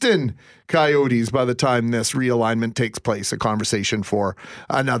Houston Coyotes by the time this realignment takes place? A conversation for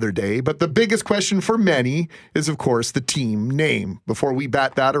another day. But the biggest question for many is, of course, the team name. Before we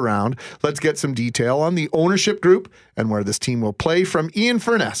bat that around, let's get some detail on the ownership group and where this team will play from Ian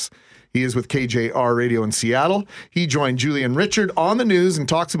Furness. He is with KJR Radio in Seattle. He joined Julian Richard on the news and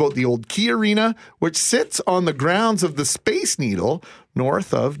talks about the old Key Arena, which sits on the grounds of the Space Needle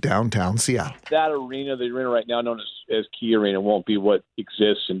north of downtown Seattle. That arena, the arena right now known as Key Arena, won't be what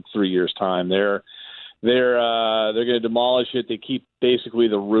exists in 3 years' time. They're going to demolish it. They keep basically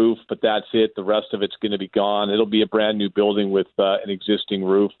the roof, but that's it. The rest of it's going to be gone. It'll be a brand new building with an existing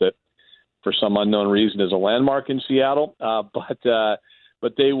roof that, for some unknown reason, is a landmark in Seattle.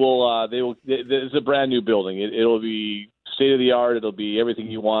 But they will. It's a brand new building. It'll be state of the art. It'll be everything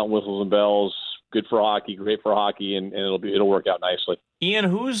you want, whistles and bells. Good for hockey, great for hockey, and it'll work out nicely. Ian,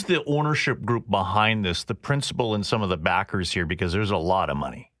 who's the ownership group behind this? The principal and some of the backers here, because there's a lot of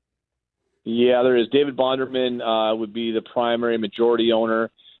money. Yeah, there is. David Bonderman would be the primary majority owner,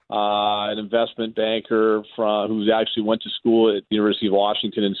 an investment banker who's actually went to school at the University of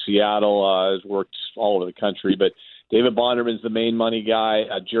Washington in Seattle. Has worked all over the country, but David Bonderman's the main money guy.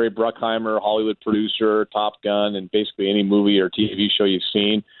 Jerry Bruckheimer, Hollywood producer, Top Gun, and basically any movie or TV show you've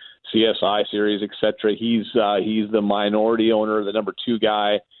seen, CSI series, etc. He's the minority owner, the number 2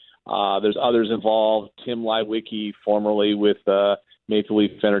 guy. There's others involved. Tim Leiweke, formerly with Maple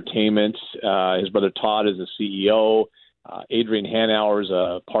Leaf Entertainment. His brother Todd is the CEO. Adrian Hanauer is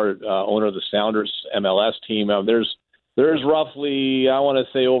a owner of the Sounders MLS team. There's roughly, I want to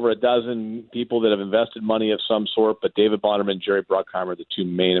say, over a dozen people that have invested money of some sort, but David Bonderman and Jerry Bruckheimer are the 2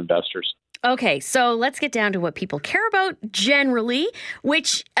 main investors. Okay, so let's get down to what people care about generally,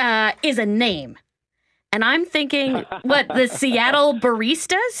 which is a name. And I'm thinking, what, the Seattle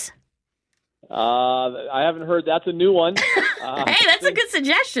Baristas? I haven't heard. That's a new one. Hey, that's a good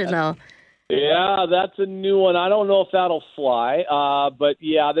suggestion, though. Yeah, that's a new one. I don't know if that'll fly. But,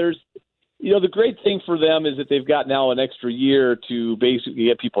 yeah, the great thing for them is that they've got now an extra year to basically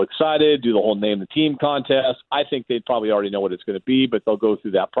get people excited, do the whole name the team contest. I think they probably already know what it's going to be, but they'll go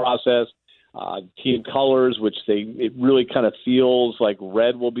through that process. Team colors, which it really kind of feels like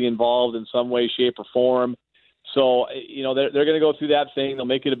red will be involved in some way, shape, or form. So, they're going to go through that thing. They'll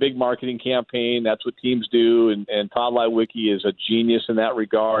make it a big marketing campaign. That's what teams do. And Todd Leiweke is a genius in that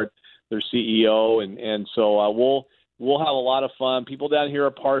regard, their CEO. And so we'll have a lot of fun. People down here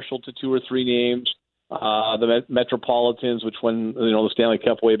are partial to 2 or 3 names. The Metropolitans, which won the Stanley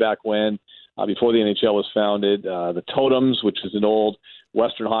Cup way back when, before the NHL was founded. The Totems, which is an old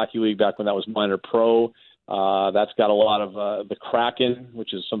Western Hockey League back when that was minor pro. That's got a lot of the Kraken,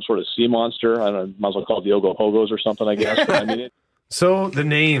 which is some sort of sea monster. I don't know, might as well call it the Ogohogos or something, I guess. But, So the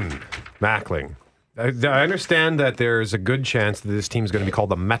name, Mackling. I understand that there's a good chance that this team is going to be called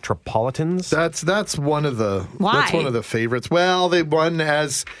the Metropolitans. That's one of the Why? That's one of the favorites. Well, they won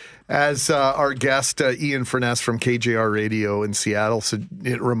as our guest Ian Furness from KJR Radio in Seattle. So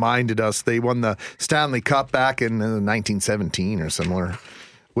it reminded us they won the Stanley Cup back in 1917 or similar.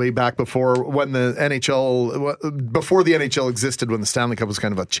 Way back before the NHL existed, when the Stanley Cup was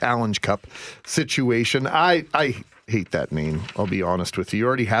kind of a Challenge Cup situation. I hate that name. I'll be honest with you. You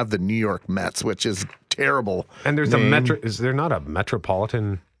already have the New York Mets, which is terrible. And there's is there not a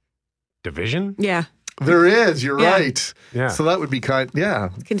metropolitan division? Yeah. There is. You're Yeah. right. Yeah. So that would be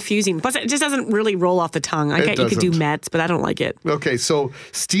Confusing. Plus, it just doesn't really roll off the tongue. I It get you could do doesn't. Mets, but I don't like it. Okay, so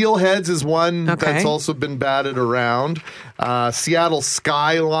Steelheads is one Okay. that's also been batted around. Seattle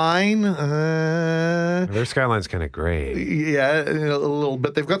Skyline. Their skyline's kind of gray. Yeah, a little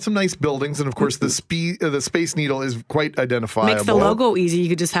bit. They've got some nice buildings, and of course, the Space Needle is quite identifiable. Makes the logo easy. You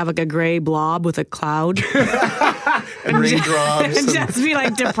could just have like a gray blob with a cloud. and raindrops. And just be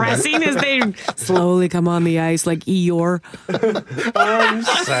like depressing as they slowly come on the ice like Eeyore. I'm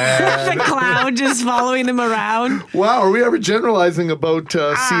sad. The cloud just following them around. Wow, are we ever generalizing about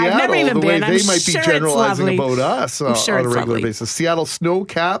Seattle never even the way been. I'm they might be sure it's generalizing lovely. about us I'm sure on a it's regular lovely. basis? Seattle Snow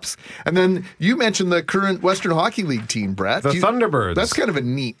Caps. And then you mentioned the current Western Hockey League team, Brett. The Thunderbirds. That's kind of a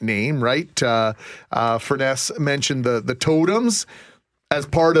neat name, right? Furness mentioned the totems. As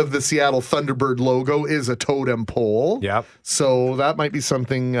part of the Seattle Thunderbird logo is a totem pole. Yep. So that might be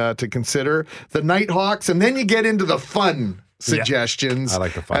something to consider. The Nighthawks, and then you get into the fun suggestions. I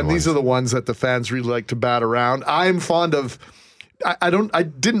like the fun And these ones. are the ones that the fans really like to bat around. I'm fond of... I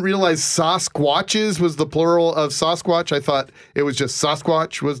didn't realize Sasquatches was the plural of Sasquatch. I thought it was just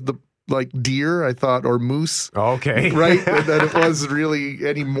Sasquatch was the deer, I thought, or moose. Okay. Right? And that it wasn't really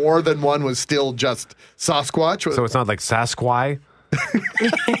any more than one, was still just Sasquatch. So it's not like Sasquai?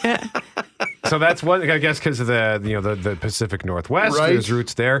 So that's one, I guess, because of the Pacific Northwest. Right. There's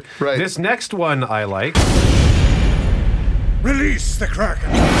roots there. Right. This next one I like. Release the Kraken.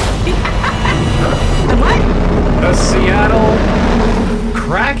 The Seattle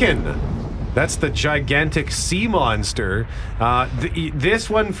Kraken. That's the gigantic sea monster. This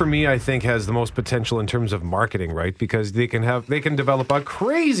one for me, I think, has the most potential in terms of marketing, right? Because they can develop a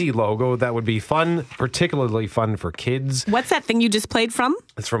crazy logo that would be fun, particularly fun for kids. What's that thing you just played from?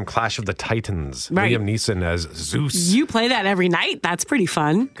 It's from Clash of the Titans. Right. Liam Neeson as Zeus. You play that every night. That's pretty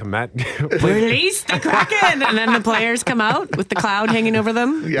fun. Release the Kraken! And then the players come out with the cloud hanging over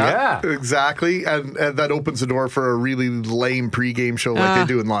them. Yeah, exactly. And that opens the door for a really lame pregame show like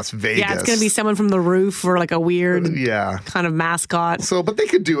they do in Las Vegas. Yeah, it's going to be someone from the roof or like a weird kind of mascot. So, but they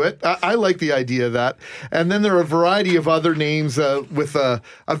could do it. I like the idea of that. And then there are a variety of other names with a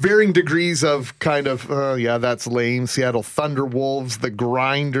varying degrees of kind of, that's lame. Seattle Thunderwolves, the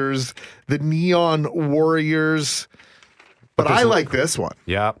Grinders, the Neon Warriors. But I like this one.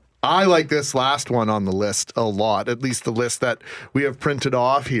 Yeah. I like this last one on the list a lot, at least the list that we have printed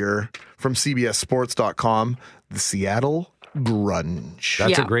off here from CBSSports.com, the Seattle Grunge.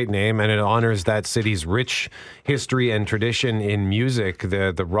 That's a great name, and it honors that city's rich history and tradition in music.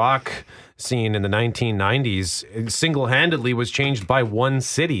 The rock scene in the 1990s single-handedly was changed by one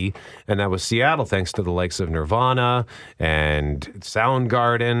city, and that was Seattle, thanks to the likes of Nirvana and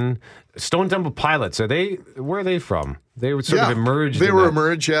Soundgarden. Stone Temple Pilots, where are they from? They were sort of emerged. They were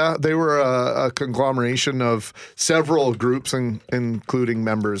emerged, yeah. They were a conglomeration of several groups, including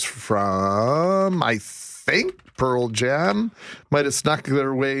members from, I think, Pearl Jam might have snuck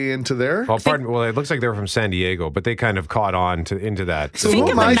their way into there. Well, it looks like they were from San Diego, but they kind of caught on into that. So who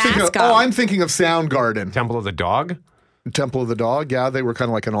am I thinking of? Oh, I'm thinking of Soundgarden. Temple of the Dog? Temple of the Dog, yeah. They were kind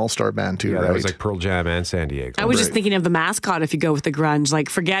of like an all-star band too, right? That was like Pearl Jam and San Diego. I was just thinking of the mascot if you go with the grunge. Like,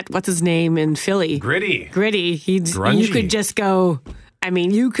 forget what's his name in Philly. Gritty. You could just go,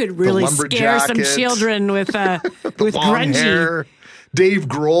 you could really scare some children with grungy. Hair. Dave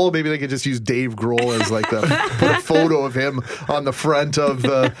Grohl, maybe they could just use Dave Grohl as like put a photo of him on the front of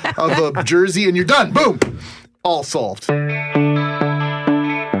the jersey, and you're done. Boom, all solved.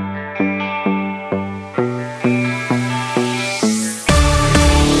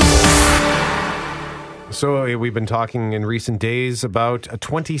 So we've been talking in recent days about a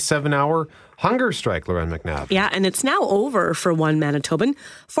 27-hour hunger strike, Lauren McNabb. Yeah, and it's now over for one Manitoban.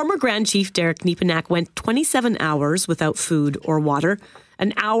 Former Grand Chief Derek Nepinak went 27 hours without food or water.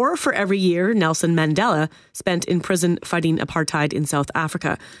 An hour for every year Nelson Mandela spent in prison fighting apartheid in South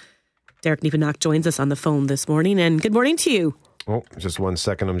Africa. Derek Nepinak joins us on the phone this morning, and good morning to you. Oh, just 1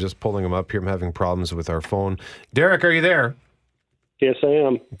 second. I'm just pulling him up here. I'm having problems with our phone. Derek, are you there? Yes, I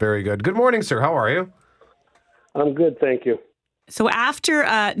am. Very good. Good morning, sir. How are you? I'm good, thank you. So after,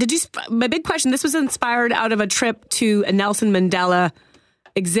 my big question, this was inspired out of a trip to a Nelson Mandela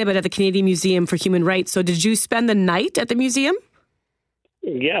exhibit at the Canadian Museum for Human Rights. So did you spend the night at the museum?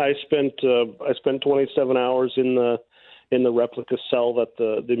 Yeah, I spent 27 hours in the replica cell that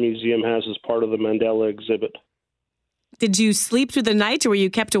the museum has as part of the Mandela exhibit. Did you sleep through the night, or were you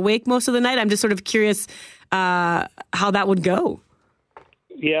kept awake most of the night? I'm just sort of curious how that would go.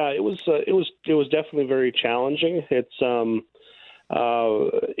 Yeah, it was definitely very challenging. It's in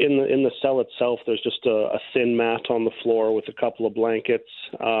the cell itself. There's just a thin mat on the floor with a couple of blankets.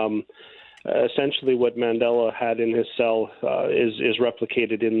 Essentially, what Mandela had in his cell is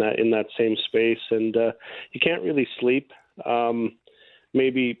replicated in that same space, and you can't really sleep.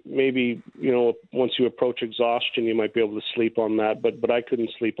 Maybe once you approach exhaustion, you might be able to sleep on that, but I couldn't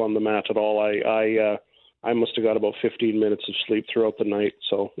sleep on the mat at all. I must have got about 15 minutes of sleep throughout the night,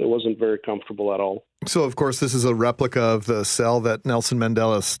 so it wasn't very comfortable at all. So, of course, this is a replica of the cell that Nelson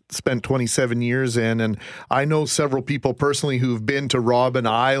Mandela spent 27 years in, and I know several people personally who've been to Robben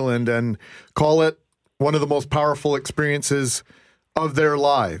Island and call it one of the most powerful experiences of their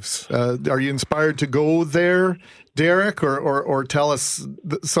lives. Are you inspired to go there, Derek, or tell us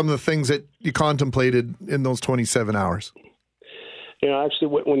some of the things that you contemplated in those 27 hours? Actually,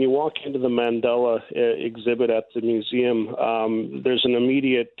 when you walk into the Mandela exhibit at the museum, there's an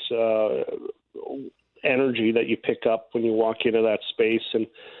immediate energy that you pick up when you walk into that space, and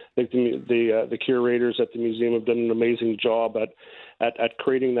I think the curators at the museum have done an amazing job at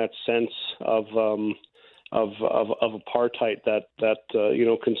creating that sense of apartheid that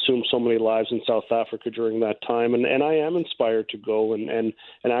consumed so many lives in South Africa during that time, and I am inspired to go and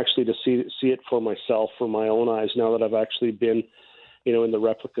actually to see it for myself, for my own eyes, now that I've actually been in the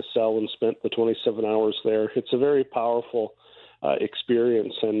replica cell and spent the 27 hours there. It's a very powerful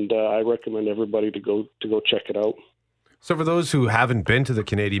experience, and I recommend everybody to go check it out. So for those who haven't been to the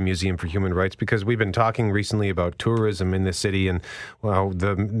Canadian Museum for Human Rights, because we've been talking recently about tourism in the city, and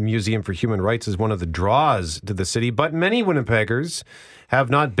the Museum for Human Rights is one of the draws to the city, but many Winnipeggers have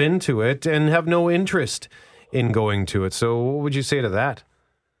not been to it and have no interest in going to it. So what would you say to that?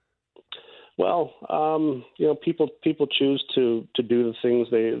 Well, people choose to do the things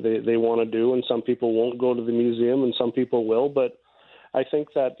they want to do, and some people won't go to the museum, and some people will. But I think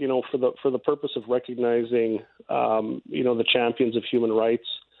that for the purpose of recognizing the champions of human rights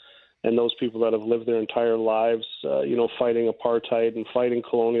and those people that have lived their entire lives, fighting apartheid and fighting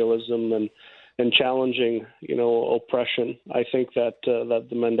colonialism and challenging oppression, I think that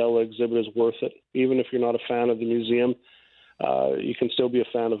the Mandela exhibit is worth it. Even if you're not a fan of the museum, you can still be a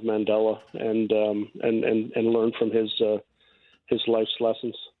fan of Mandela and learn from his life's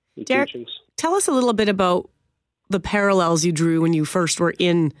lessons and Derek, teachings. Tell us a little bit about the parallels you drew when you first were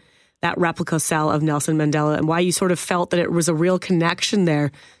in that replica cell of Nelson Mandela, and why you sort of felt that it was a real connection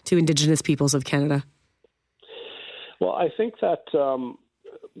there to Indigenous peoples of Canada. Well, I think that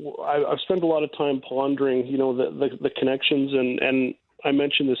I've spent a lot of time pondering, the connections, and I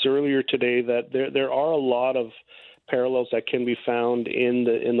mentioned this earlier today that there are a lot of parallels that can be found in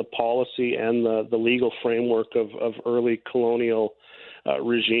the policy and the legal framework of early colonial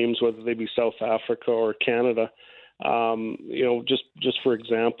regimes, whether they be South Africa or Canada. Just for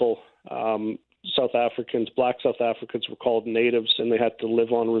example, Black South Africans were called natives, and they had to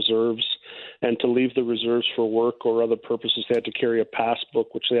live on reserves. And to leave the reserves for work or other purposes, they had to carry a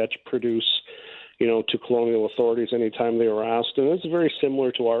passbook, which they had to produce, to colonial authorities anytime they were asked. And it's very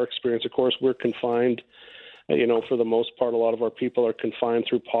similar to our experience. Of course, we're confined. For the most part, a lot of our people are confined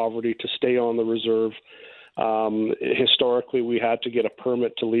through poverty to stay on the reserve. Historically, we had to get a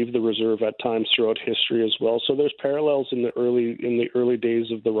permit to leave the reserve at times throughout history as well. So there's parallels in the early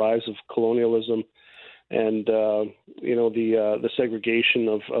days of the rise of colonialism, and the segregation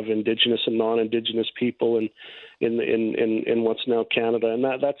of Indigenous and non-Indigenous people in what's now Canada, and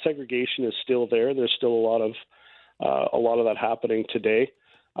that segregation is still there. There's still a lot of that happening today.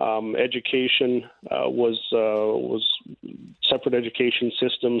 Education was separate education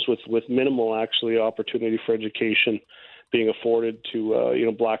systems with minimal actually opportunity for education being afforded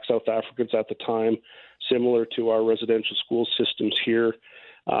to Black South Africans at the time, similar to our residential school systems here.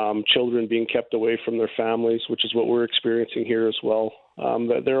 Children being kept away from their families, which is what we're experiencing here as well.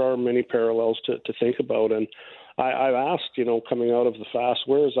 There are many parallels to think about, and I've asked, coming out of the fast,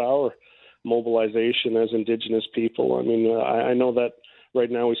 where is our mobilization as Indigenous people? I mean, I know that right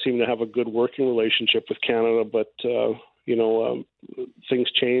now we seem to have a good working relationship with Canada, but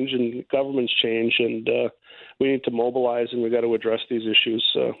things change and governments change, and we need to mobilize, and we've got to address these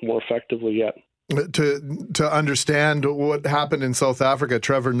issues more effectively yet. To understand what happened in South Africa,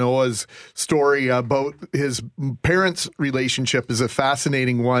 Trevor Noah's story about his parents' relationship is a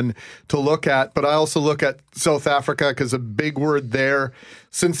fascinating one to look at. But I also look at South Africa because a big word there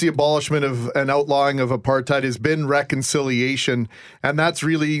since the abolishment of and outlawing of apartheid has been reconciliation. And that's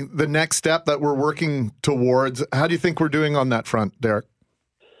really the next step that we're working towards. How do you think we're doing on that front, Derek?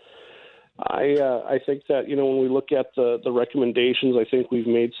 I think that, when we look at the recommendations, I think we've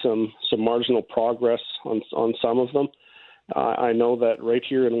made some marginal progress on some of them. I know that right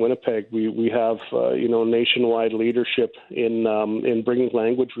here in Winnipeg, we have, nationwide leadership in bringing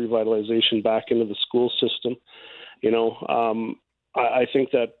language revitalization back into the school system. I think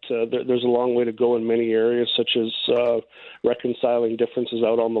that there's a long way to go in many areas, such as reconciling differences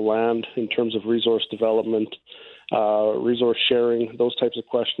out on the land in terms of resource development, resource sharing. Those types of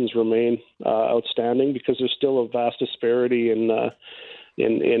questions remain outstanding because there's still a vast disparity in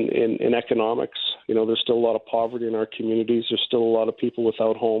economics. there's still a lot of poverty in our communities. There's still a lot of people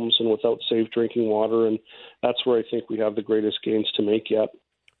without homes and without safe drinking water, and that's where I think we have the greatest gains to make yet.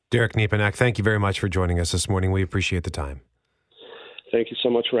 Derek Nepinak, thank you very much for joining us this morning. We appreciate the time. Thank you so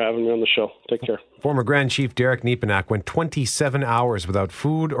much for having me on the show. Take care. Former Grand Chief Derek Nepinak went 27 hours without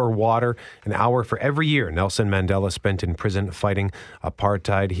food or water, an hour for every year Nelson Mandela spent in prison fighting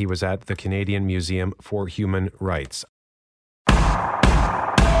apartheid. He was at the Canadian Museum for Human Rights.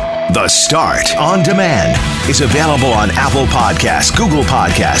 The Start on Demand is available on Apple Podcasts, Google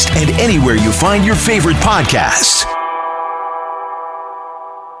Podcasts, and anywhere you find your favorite podcasts.